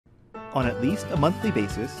On at least a monthly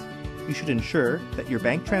basis, you should ensure that your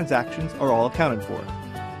bank transactions are all accounted for.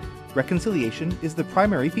 Reconciliation is the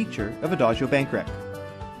primary feature of Adagio BankRec.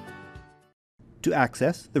 To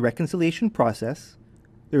access the reconciliation process,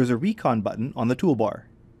 there is a Recon button on the toolbar,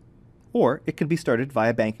 or it can be started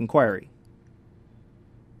via bank inquiry.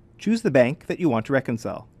 Choose the bank that you want to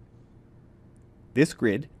reconcile. This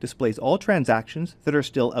grid displays all transactions that are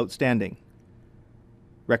still outstanding.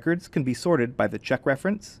 Records can be sorted by the check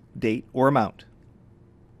reference, date, or amount.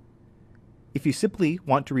 If you simply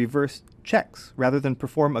want to reverse checks rather than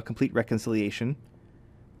perform a complete reconciliation,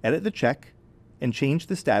 edit the check and change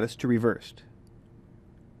the status to reversed.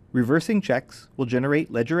 Reversing checks will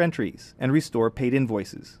generate ledger entries and restore paid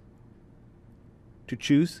invoices. To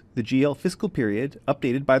choose the GL fiscal period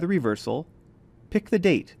updated by the reversal, pick the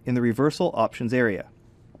date in the Reversal Options area.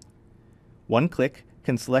 One click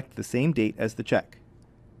can select the same date as the check.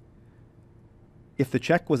 If the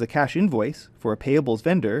check was a cash invoice for a payables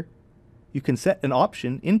vendor, you can set an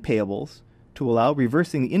option in Payables to allow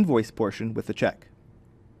reversing the invoice portion with the check.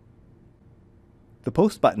 The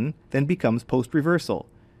Post button then becomes Post Reversal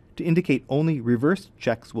to indicate only reversed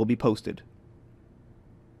checks will be posted.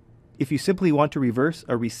 If you simply want to reverse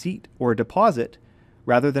a receipt or a deposit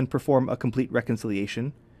rather than perform a complete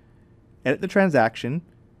reconciliation, edit the transaction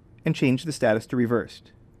and change the status to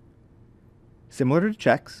reversed. Similar to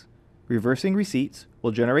checks, reversing receipts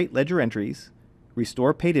will generate ledger entries,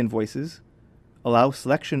 restore paid invoices, allow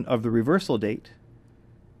selection of the reversal date,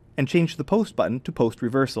 and change the Post button to Post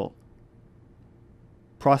Reversal.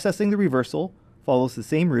 Processing the reversal follows the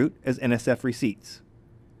same route as NSF receipts,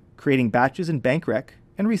 creating batches in BankRec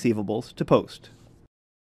and receivables to post.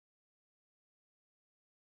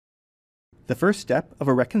 The first step of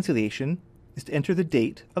a reconciliation is to enter the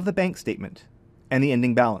date of the bank statement and the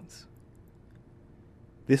ending balance.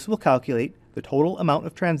 This will calculate the total amount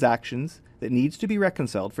of transactions that needs to be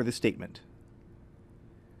reconciled for the statement.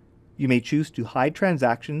 You may choose to hide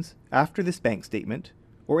transactions after this bank statement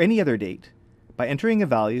or any other date by entering a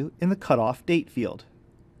value in the cutoff date field.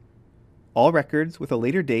 All records with a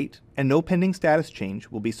later date and no pending status change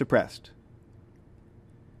will be suppressed.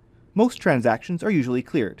 Most transactions are usually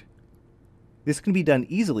cleared. This can be done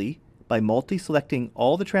easily by multi-selecting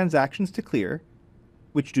all the transactions to clear,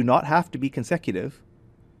 which do not have to be consecutive,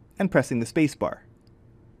 and pressing the spacebar.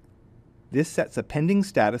 This sets a pending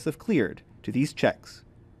status of cleared to these checks,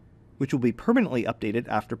 which will be permanently updated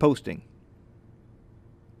after posting.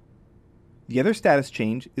 The other status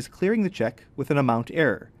change is clearing the check with an amount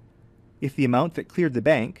error, if the amount that cleared the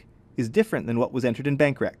bank is different than what was entered in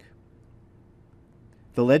BankRec.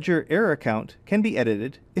 The ledger error account can be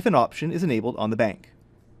edited if an option is enabled on the bank.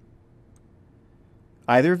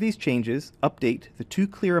 Either of these changes update the to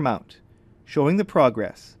clear amount, showing the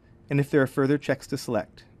progress and if there are further checks to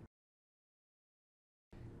select.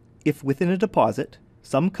 If within a deposit,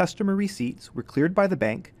 some customer receipts were cleared by the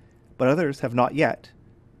bank, but others have not yet,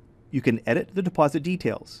 you can edit the deposit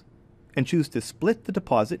details and choose to split the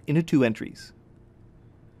deposit into two entries.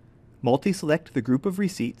 Multi-select the group of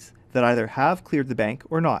receipts that either have cleared the bank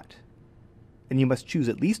or not, and you must choose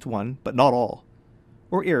at least one, but not all,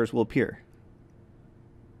 or errors will appear.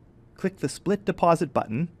 Click the Split Deposit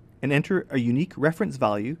button and enter a unique reference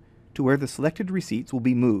value to where the selected receipts will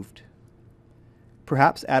be moved.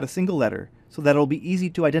 Perhaps add a single letter so that it will be easy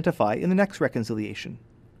to identify in the next reconciliation.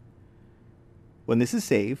 When this is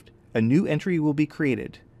saved, a new entry will be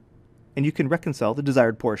created, and you can reconcile the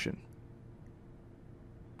desired portion.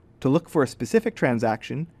 To look for a specific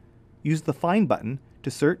transaction, use the Find button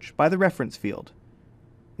to search by the reference field,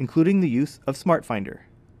 including the use of Smart Finder.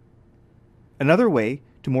 Another way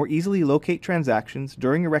to more easily locate transactions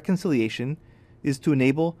during a reconciliation is to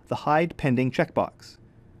enable the Hide Pending checkbox,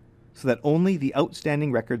 so that only the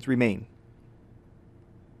outstanding records remain.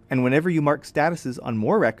 And whenever you mark statuses on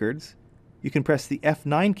more records, you can press the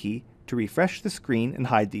F9 key to refresh the screen and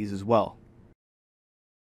hide these as well.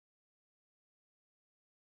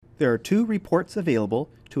 There are two reports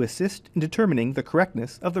available to assist in determining the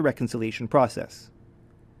correctness of the reconciliation process.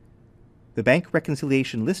 The bank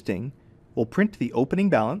reconciliation listing will print the opening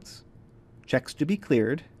balance, checks to be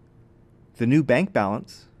cleared, the new bank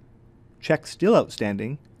balance, checks still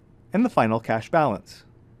outstanding, and the final cash balance.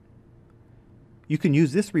 You can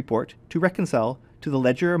use this report to reconcile to the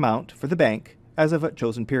ledger amount for the bank as of a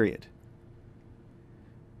chosen period.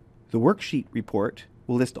 The worksheet report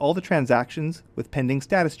will list all the transactions with pending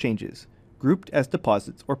status changes, grouped as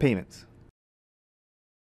deposits or payments.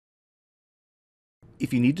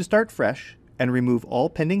 If you need to start fresh and remove all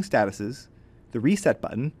pending statuses, the Reset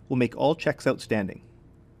button will make all checks outstanding.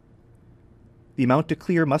 The amount to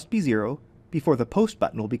clear must be 0, before the Post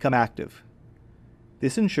button will become active.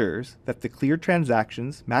 This ensures that the cleared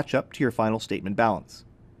transactions match up to your final statement balance.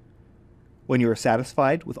 When you are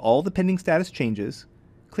satisfied with all the pending status changes,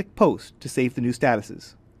 click Post to save the new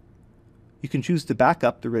statuses. You can choose to back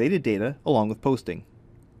up the related data along with posting.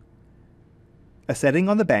 A setting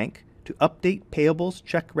on the bank to update payables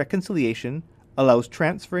check reconciliation allows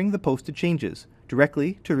transferring the posted changes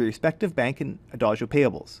directly to the respective bank in Adagio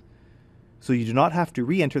payables, so you do not have to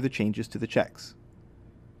re-enter the changes to the checks.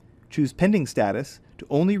 Choose Pending Status to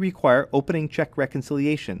only require opening check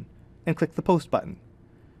reconciliation and click the Post button,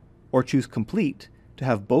 or choose Complete to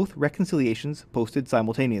have both reconciliations posted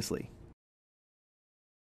simultaneously.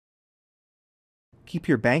 Keep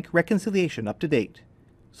your bank reconciliation up to date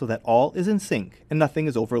so that all is in sync and nothing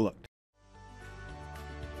is overlooked.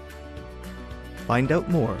 Find out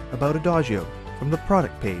more about Adagio from the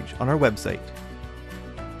product page on our website.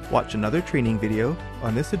 Watch another training video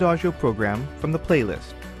on this Adagio program from the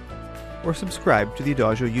playlist, or subscribe to the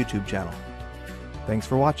Adagio YouTube channel. Thanks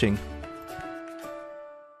for watching.